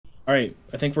Alright,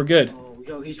 I think we're good. Oh,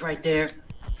 yo, he's right there.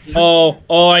 Oh,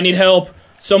 I need help.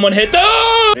 Someone hit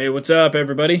the- Hey, what's up,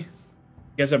 everybody? You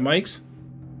guys have mics?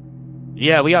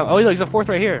 Yeah, we got. Oh, look, there's a fourth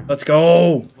right here. Let's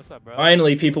go. What's up, bro?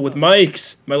 Finally, people with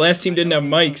mics. My last team didn't have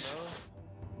mics.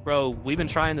 Bro, we've been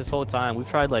trying this whole time. We've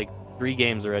tried like 3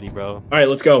 games already, bro. Alright,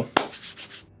 let's go.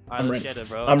 Alright, let's get it,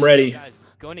 bro. I'm ready. Guys,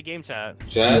 go into game chat.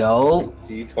 Jess, Yo.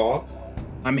 do you talk?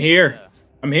 I'm here.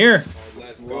 I'm here.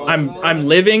 Let's go. I'm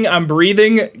living. I'm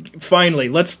breathing. Finally,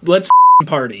 let's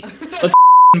party. Let's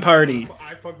party.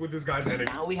 I fuck with this guy's energy.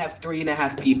 Now we have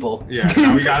 3.5 people. Yeah,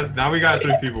 now we got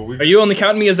 3 people. Are you only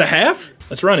counting me as a half?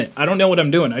 Let's run it. I don't know what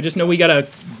I'm doing. I just know we gotta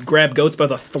grab goats by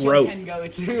the throat. 10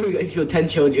 goats. We got 10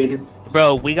 children.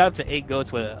 Bro, we got up to 8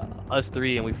 goats with us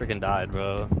 3 and we freaking died,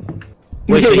 bro.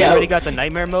 Wait, so you already got the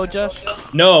nightmare mode, Jeff?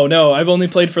 No. I've only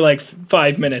played for like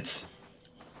 5 minutes.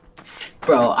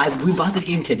 Bro, we bought this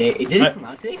game today. Did it come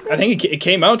out today? I think it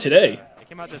came out today. It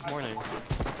came out this morning.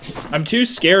 I'm too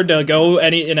scared to go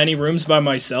in any rooms by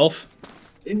myself.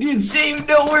 Dude, save,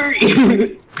 don't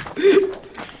worry.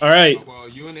 All right. Well,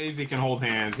 you and AZ can hold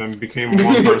hands and become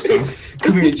one person.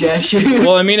 Come here, Josh.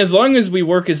 Well, I mean, as long as we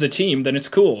work as a team, then it's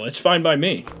cool. It's fine by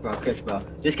me. Bro, Chris, bro.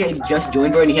 This guy just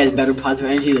joined, bro, and he has better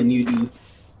positive energy than you do.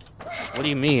 What do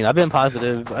you mean? I've been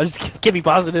positive. I just can't be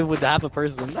positive with half a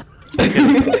person.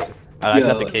 I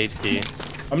got the cage key.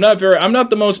 I'm not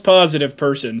the most positive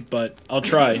person, but I'll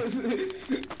try.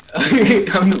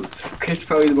 Chris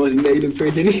probably the most negative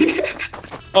person.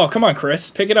 Oh, come on,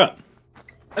 Chris. Pick it up.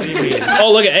 What do you mean?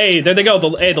 Oh, look at, hey, there they go. The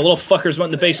little fuckers went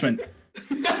in the basement.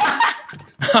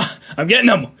 I'm getting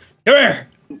them. Come here.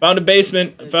 Found a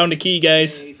basement. I found a key,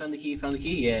 guys. You found the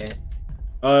key, yeah.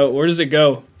 Where does it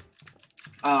go?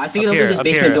 I think it opens this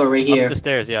basement door right here. Up the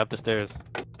stairs, yeah, up the stairs.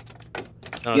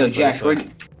 No, Yo, Josh,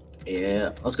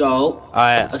 yeah, let's go.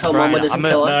 Alright, Let's hope Mama doesn't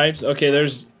kill us. Knives. Okay,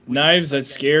 there's knives. That's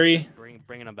scary.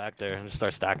 Bringing them back there and just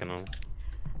start stacking them.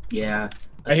 Yeah.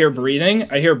 I hear breathing.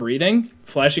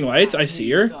 Flashing lights. I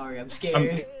see her. Sorry, I'm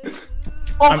scared.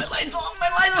 My light's off! My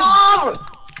light's off!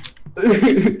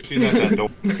 She's at that door.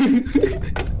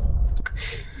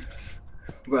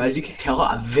 Bro, as you can tell,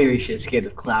 I'm very shit scared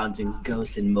of clowns and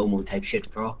ghosts and Momo type shit,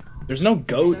 bro. There's no I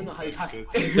goat. don't know how you talk.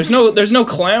 There's no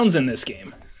clowns in this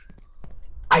game.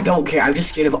 I don't care. I'm just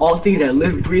scared of all things that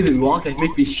live, breathe, and walk that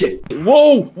make me shit.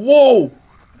 Whoa!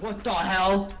 What the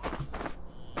hell?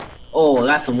 Oh,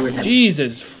 that's some weird type.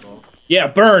 Jesus. Yeah,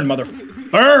 burn,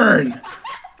 burn!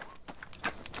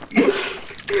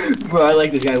 Bro, I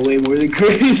like this guy way more than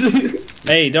Chris.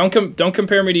 Hey, don't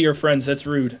compare me to your friends. That's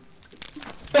rude.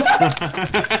 Well,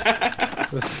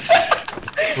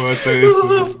 this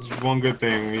is one good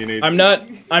thing we need. I'm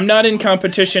not in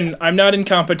competition. I'm not in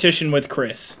competition with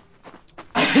Chris.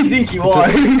 I think you are.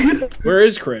 Where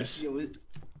is Chris?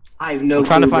 I have no I'm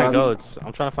trying clue, to find bro. goats.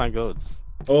 I'm trying to find goats.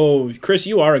 Oh, Chris,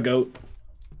 you are a goat.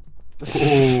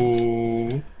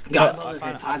 Ooh. God,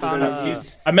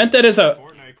 I meant that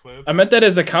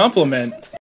as a compliment.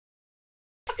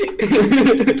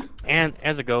 And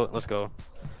as a goat, let's go.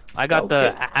 I got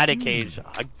the attic cage.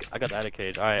 I got the attic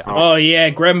cage. Alright. Oh yeah,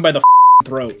 grab him by the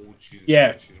throat.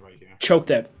 Yeah, She's right here. choke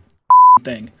that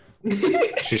thing.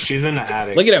 She's in the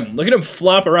attic. Look at him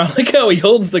flop around. Look how he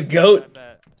holds the goat.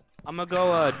 I'm gonna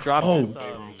go drop this.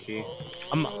 Key.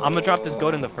 I'm gonna drop this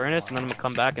goat in the furnace, and then I'm gonna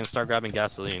come back and start grabbing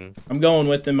gasoline. I'm going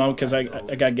with him because I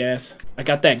got gas. I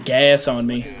got that gas on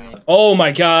me. Oh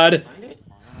my god.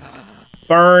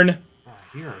 Burn.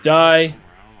 Die.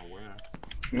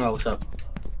 Oh, what's up?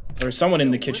 There's someone in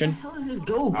the kitchen. Where the hell does this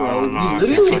go, bro? You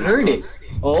literally heard it.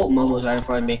 Oh, Momo's right in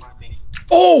front of me.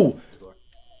 Oh!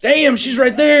 Damn, she's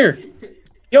right there.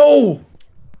 Yo.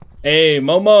 Hey,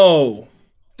 Momo.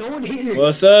 Don't hit her.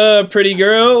 What's up, pretty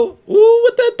girl? Ooh,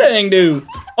 what that thing do?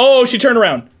 Oh, she turned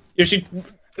around. Yeah, she.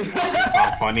 It's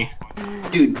not funny.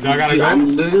 Dude, gotta go?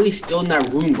 I'm literally still in that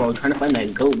room, bro, trying to find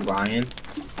that goat, Brian.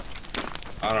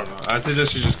 I don't know. I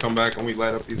suggest you just come back and we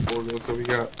light up these 4 goats that we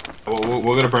got. Well,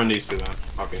 we're gonna burn these 2 then.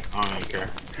 Okay, I don't even care.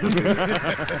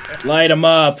 Light them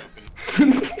up.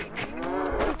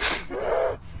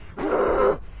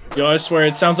 Yo, I swear,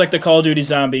 it sounds like the Call of Duty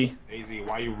zombie. AZ,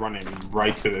 why are you running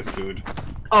right to this dude?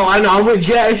 Oh, I know, I'm with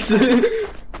Jess.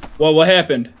 Well, what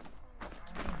happened?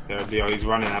 Yo, he's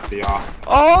running after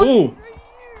y'all. Ooh.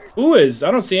 Who is?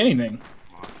 I don't see anything.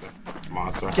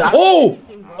 Monster. Oh!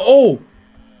 Oh!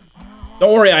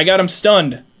 Don't worry, I got him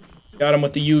stunned. Got him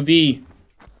with the UV.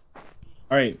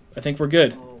 Alright, I think we're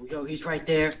good. Oh, yo, he's right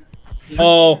there.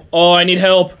 Oh, I need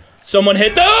help. Someone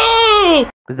hit the- Oh!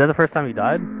 Is that the first time you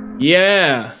died?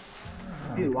 Yeah.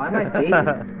 Dude, why am I fading?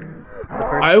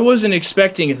 I wasn't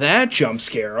expecting that jump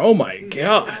scare. Oh my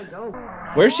god.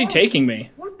 Where's she taking me?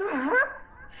 What the heck?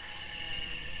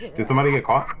 Did somebody get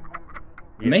caught?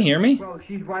 Can they hear me? Bro,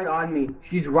 she's right on me.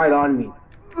 She's right on me.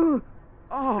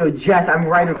 Yo, Jess, I'm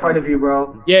right in front of you,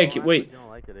 bro. Yeah, wait. I don't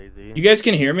like it, AZ. You guys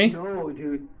can hear me? No,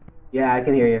 dude. Yeah, I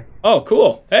can hear you. Oh,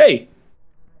 cool. Hey,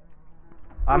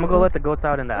 I'm gonna go let the goats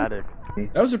out in the attic.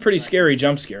 that was a pretty scary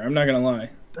jump scare. I'm not gonna lie.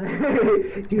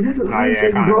 Dude, that's what Nah, I'm yeah, it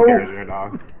saying, kind of bro. scares you,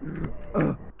 dog.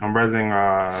 I'm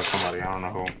rezzing somebody. I don't know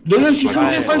who. No, she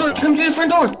comes to the front door. She comes to the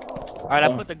front door. Alright, I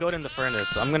put the goat in the furnace.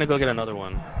 So I'm gonna go get another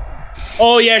one.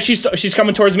 Oh yeah, she's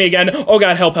coming towards me again. Oh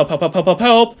god, help, help, help, help, help, help,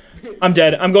 help. I'm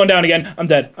dead. I'm going down again. I'm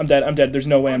dead. I'm dead. I'm dead. There's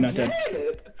no way I'm not dead.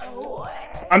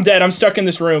 I'm dead. I'm stuck in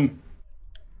this room.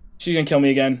 She's gonna kill me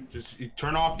again. Just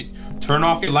turn off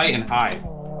your light and hide.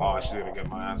 Oh, she's gonna get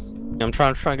my ass. Yeah, I'm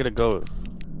trying to get a goat.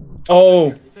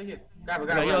 Oh. Grab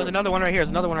her, Yo, there's another one right here. There's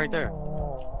another one right there.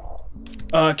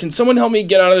 Can someone help me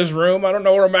get out of this room? I don't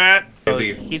know where I'm at. So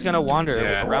he's gonna wander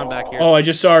around back here. Oh, I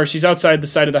just saw her. She's outside the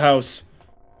side of the house.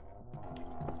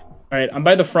 Alright, I'm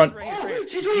by the front.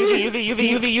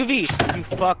 UV. You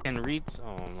fucking reeds.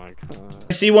 Oh my god.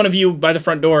 I see one of you by the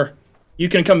front door. You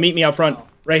can come meet me out front.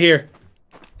 Right here.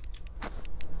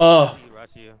 Oh.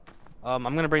 I'm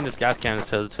gonna bring this gas cannon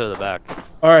to the back.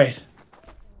 Alright.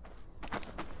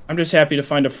 I'm just happy to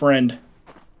find a friend.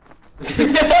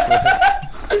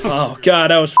 Oh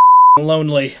god, I was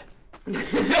lonely.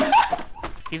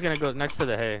 He's gonna go next to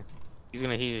the hay.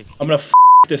 I'm gonna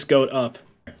this goat up.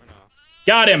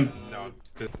 Got him!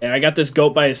 Yeah, I got this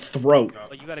goat by his throat.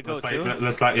 Oh, you gotta go too?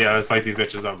 Let's light these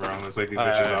bitches up, bro. Let's light these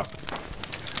bitches up.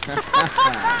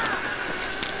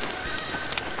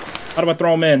 How do I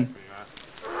throw him in? E?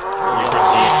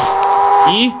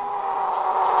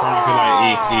 Turn off your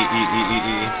light.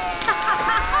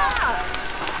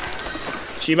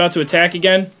 E. She about to attack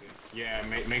again? Yeah,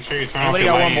 make sure you turn off Anybody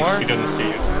your got light. one more? She doesn't see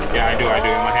it. Yeah, I do in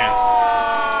my hand.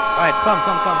 Alright, come.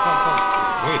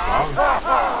 Wait, dog.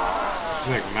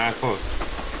 She's like mad close.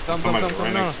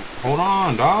 Come now. Hold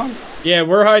on, dog. Yeah,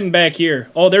 we're hiding back here.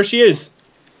 Oh, there she is.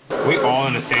 We all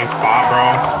in the same spot,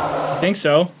 I think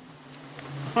so.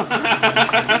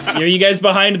 Are you guys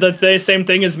behind the same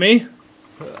thing as me?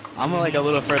 I'm like a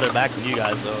little further back than you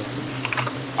guys though.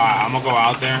 Alright, I'm gonna go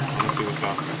out there. I'm gonna see what's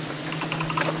up.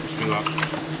 Wish me luck.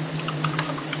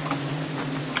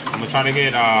 I'm gonna try to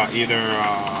get I'm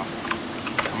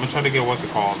gonna try to get what's it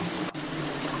called?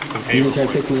 Some hay. You try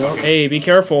to pick me up? Hey, be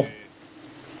careful.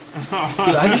 Dude,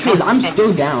 I just realized I'm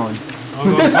still down.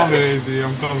 I'm coming, AZ.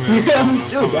 I'm coming. I'm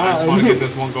still I just down. wanna get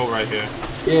this one goat right here.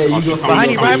 Yeah, you go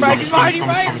Behind you, Brian, She's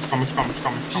coming.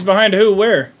 She's behind who?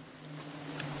 Where?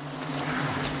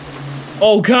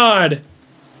 Oh god!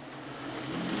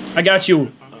 I got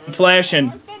you. I'm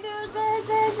flashing.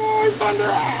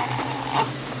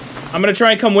 I'm gonna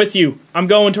try and come with you. I'm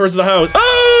going towards the house.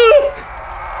 Oh!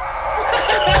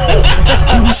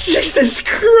 Jesus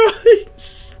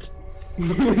Christ!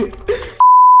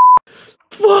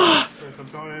 Fuck!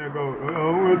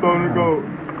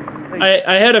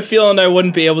 I had a feeling I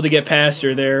wouldn't be able to get past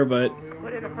her there, but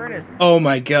Put it in the furnace. oh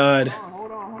my god.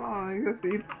 Hold on. That's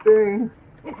the thing.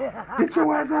 Get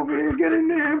your ass over here. Get in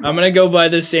there. I'm gonna go by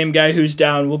the same guy who's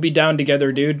down. We'll be down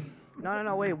together, dude.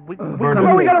 No, wait. We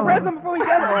gotta rest him before we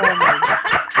get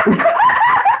him.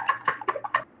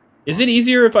 Is it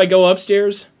easier if I go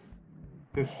upstairs?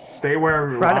 Just stay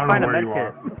wherever. Try to I don't know find a where med you kit.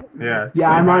 are. Yeah. Yeah,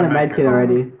 I'm on a med kit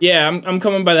already. Yeah, I'm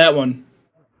coming by that one.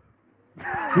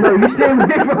 No, you stay away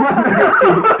from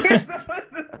my med kit.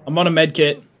 I'm on a med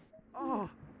kit.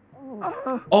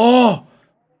 Oh!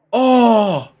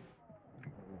 Oh!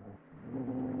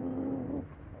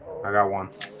 I got one.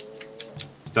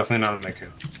 Definitely not a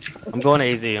naked. I'm going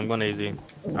AZ. I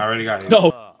already got it.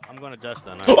 No! I'm going to Just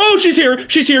then. Oh, she's here!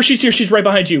 She's here! She's right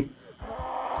behind you.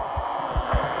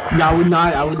 No, I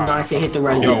would not say hit the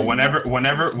res. Yo,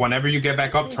 whenever you get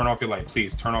back up, turn off your light,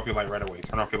 please. Turn off your light right away.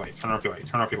 Turn off your light. My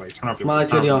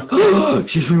light's already off.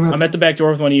 She's right. I'm at the back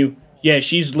door with one of you. Yeah,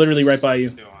 she's literally right by you.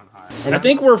 Still on high. I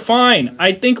think we're fine.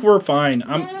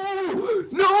 I'm...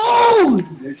 No!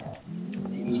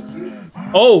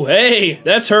 Oh, hey!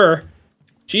 That's her.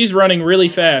 She's running really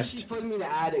She's fast. putting me to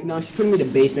attic. No, she's putting me to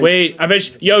basement. Wait, I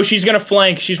bet... Yo, she's gonna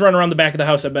flank. She's running around the back of the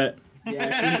house, I bet.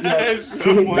 Yeah, she's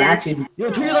back. Yo,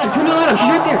 turn your light up. She's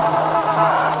right there.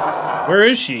 Where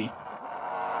is she?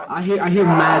 I hear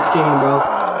mad screaming,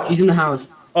 bro. She's in the house.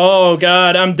 Oh,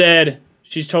 God, I'm dead.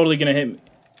 She's totally gonna hit me.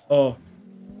 Oh.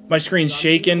 My screen's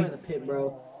shaking.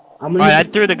 I'm Alright, I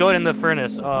threw the goat in the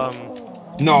furnace.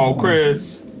 No,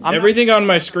 Chris. Everything on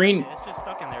my screen... It's just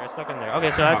stuck in there.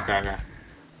 Okay, so that's Okay.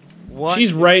 one.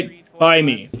 She's right by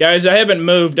me. Guys, I haven't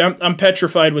moved. I'm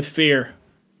petrified with fear.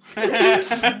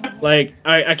 Like,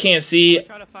 I can't see.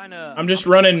 Try to find a. I'm just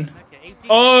running. AZ,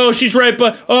 Oh, she's right,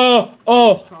 but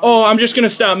oh, I'm just gonna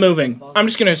stop moving. I'm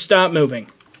just gonna stop moving.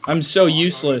 I'm so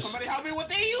useless. Somebody help me with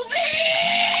the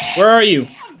UV! Where are you?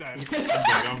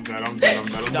 I'm dead.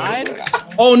 Died?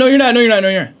 Oh, no, you're not. No, you're not. No,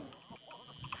 you're not.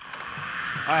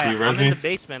 Alright, You res I'm in me? the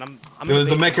basement. I'm in There's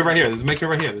the a maker basement. right here. There's a maker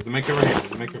right here. There's a maker right here.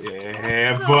 There's a maker.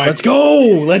 Yeah, boy. Let's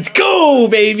go. Let's go,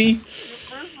 baby.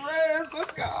 First res.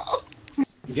 Let's go.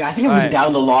 Yeah, I think I've been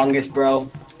down the longest, bro.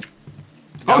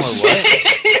 Oh shit!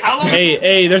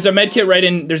 Hey, there's a med kit right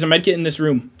in. There's a med kit in this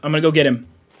room. I'm gonna go get him.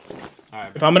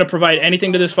 Alright, If I'm gonna provide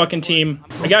anything to this fucking team,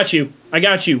 I got you. I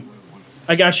got you.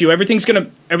 I got you. Everything's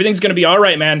gonna be all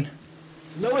right, man.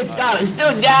 No, it's not. I'm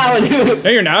still down. No,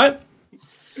 you're not.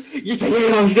 Yes, I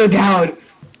am. I'm still down.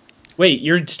 Wait,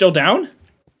 you're still down?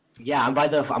 Yeah, I'm by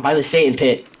the Satan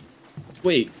pit.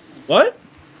 Wait, what?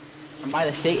 I'm by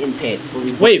the Satan pit. Where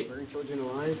we Wait. burn children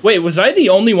alive. Wait, was I the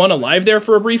only one alive there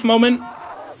for a brief moment?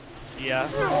 Yeah.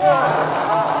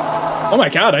 Oh my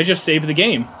god, I just saved the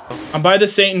game. I'm by the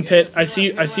Satan pit. I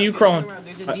see you crawling.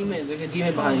 There's a demon. There's a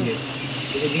demon behind you.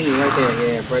 There's a demon right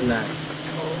there. Yeah, right now.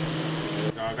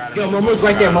 Yo, Momo's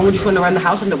right there. Momo just went around the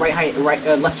house on the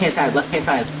left-hand side. Left-hand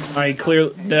side. I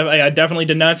definitely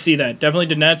did not see that. Definitely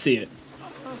did not see it.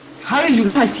 How did you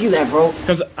not see that, bro?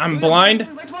 Because I'm blind.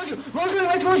 Right towards you.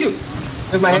 Right towards you.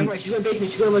 There's my hand right. She's going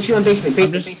basement. She's going basement.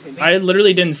 Basement. I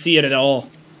literally didn't see it at all.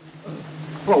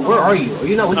 Bro, where are you? Are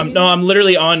you not with me? No, I'm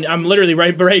literally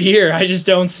right here. I just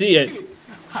don't see it.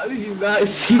 How did you not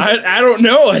see? I don't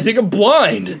know. I think I'm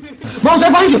blind. Rose, right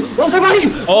behind you. Rose, right behind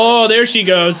you. Oh, there she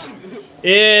goes.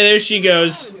 Yeah, there she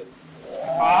goes.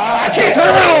 I can't turn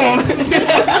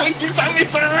around. Keep telling me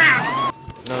to turn around.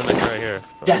 No, no, you're right here.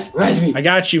 Yes, res me. I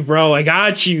got you, bro. I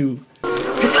got you.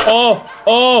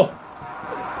 Oh.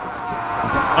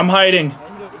 I'm hiding.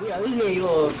 Yeah, this is getting a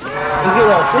little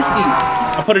frisky.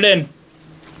 I'll put it in.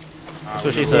 That's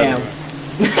what she said.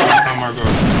 Yeah. Come on, go.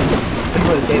 I just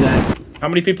want to say that. How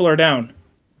many people are down?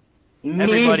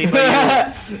 Everybody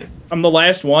but you. I'm the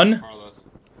last one. Carlos.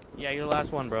 Yeah, you're the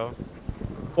last one, bro.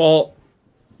 Well,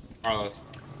 Carlos.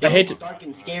 I hate to Dark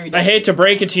and scary.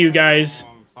 break it to you guys.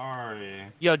 I'm sorry.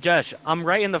 Yo, Josh, I'm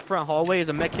right in the front hallway. There's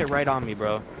a med kit right on me,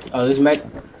 bro. Oh, this mech.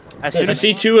 As soon I as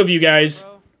see two of you guys.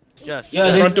 Josh. Yo,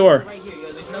 The there's front door. right here.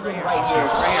 Yo, there's another one right here.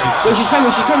 Yo, she's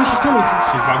coming. She's bugging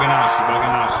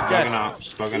out.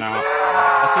 She's bugging out.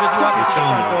 As soon as you walk into the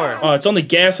chilling, front though. door. Oh, it's only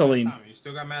gasoline. You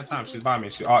still got mad time. She's by me.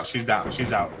 She's down.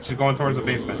 She's out. She's going towards the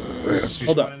basement. She's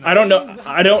Hold running on.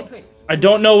 out. I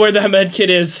don't know where the med kit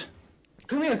is.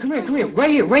 Come here.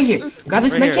 Right here. Got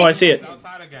this Right mech here. Oh, I kit? see it. She's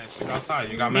outside again. She's outside.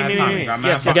 You got Me, mad me, time. me. You got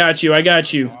Yes, mad I time.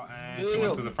 got you. And she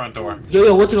went through the front door.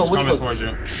 Yo, what's it go? She's coming towards you.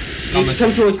 Yo, she's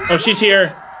coming towards. Oh, she's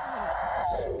here.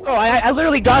 Oh, I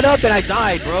literally got up and I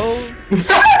died, bro.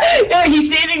 Yo,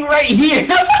 he's standing right here.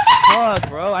 Fuck,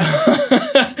 bro.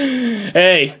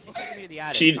 Hey,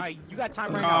 She- Alright, you got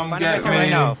time right Come now. Find a get med kit right me.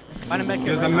 now. Find a med kit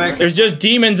There's right a now. mech. there's just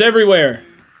demons everywhere.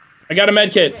 I got a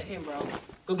med kit. Get him, bro.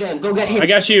 Go get him. I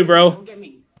got you, bro. Go get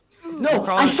me. No,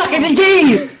 I suck at this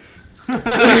game.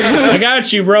 I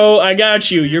got you, bro. I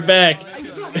got you. You're back. I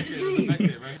suck at this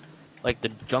game. Like the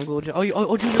jungle. Oh,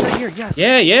 dude, you're right here. Yes.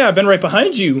 Yeah. I've been right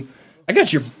behind you. I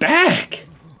got your back.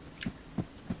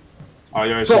 Oh,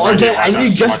 yo, she's Bro, right again, there. I Watch out,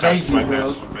 need just watch out, thank you, right there,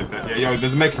 bro. right there. Yeah, yo,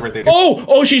 there's a mech right there.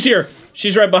 Oh, she's here.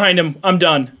 She's right behind him. I'm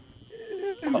done.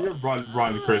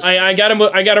 Run, Chris. I got him.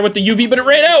 I got her with the UV, but it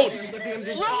ran out.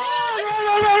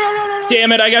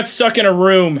 Damn it! I got stuck in a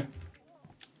room.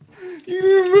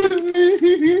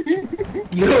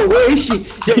 Yo, where is she?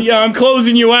 Yo, Yeah, I'm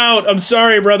closing you out. I'm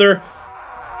sorry, brother.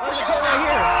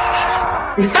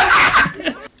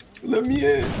 Let me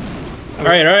in. All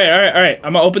right.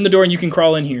 I'm gonna open the door and you can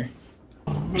crawl in here.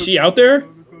 Is she out there?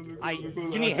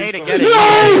 You need hay to get it.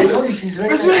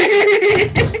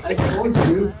 I warned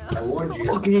you.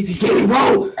 Fucking hate this game,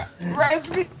 bro.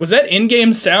 Was that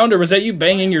in-game sound or was that you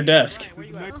banging your desk?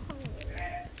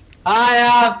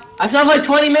 I still have like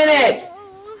 20 minutes.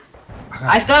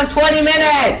 I still have 20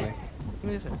 minutes.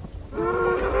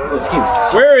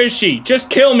 Excuse. Where is she? Just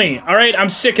kill me. All right, I'm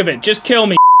sick of it. Just kill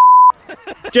me.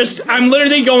 I'm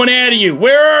literally going at you.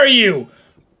 Where are you?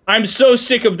 I'm so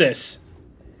sick of this.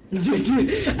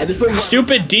 At this point,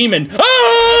 Stupid demon.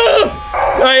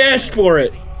 Ah! I asked for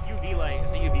it. UV light.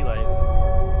 It's a UV light.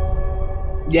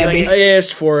 yeah, Like- basically, I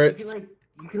asked for it. you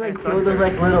can like kill those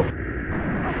like little.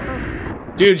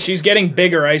 Dude, she's getting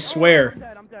bigger, I swear.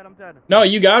 I'm dead. No,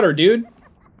 you got her, dude.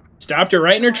 Stopped her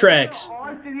right in her tracks.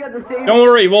 Don't Don't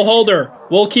worry, we'll hold her.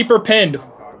 We'll keep her pinned.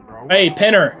 Hey,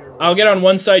 pin her. I'll get on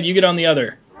one side, you get on the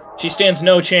other. She stands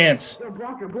no chance.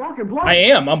 block her. I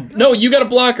am. No, you gotta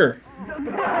block her.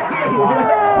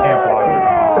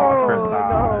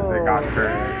 They got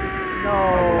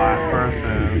last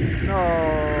person. No.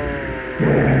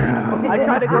 I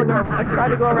tried to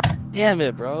go around. Damn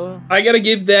it, bro. I gotta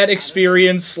give that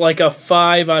experience like a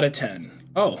 5 out of 10.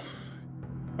 Oh.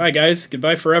 Bye, guys.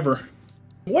 Goodbye forever.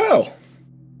 Wow.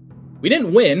 We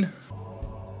didn't win.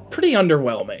 Pretty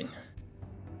underwhelming.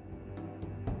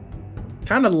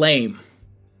 Kinda lame.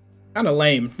 Kinda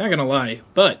lame, not gonna lie.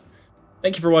 But,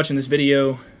 thank you for watching this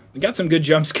video. We got some good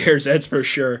jump scares, that's for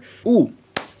sure. Ooh.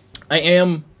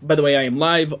 By the way, I am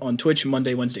live on Twitch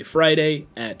Monday, Wednesday, Friday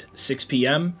at 6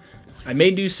 p.m. I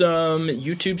may do some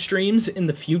YouTube streams in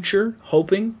the future,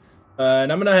 hoping.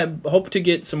 And I'm gonna hope to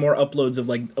get some more uploads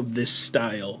of this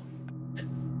style.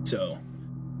 So,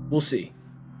 we'll see.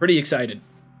 Pretty excited.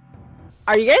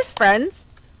 Are you guys friends?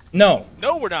 No.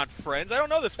 No, we're not friends. I don't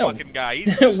know this fucking guy.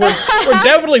 He's we're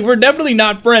definitely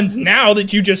not friends now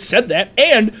that you just said that,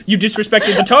 and you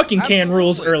disrespected the talking can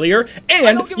rules earlier,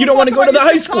 and you don't want to go to the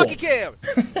high school.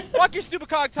 Fuck your stupid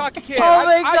talking can. Oh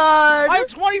my god. I'm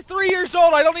 23 years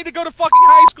old. I don't need to go to fucking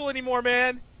high school anymore,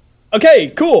 man.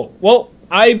 Okay, cool. Well,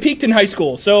 I peaked in high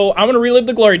school, so I want to relive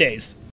the glory days.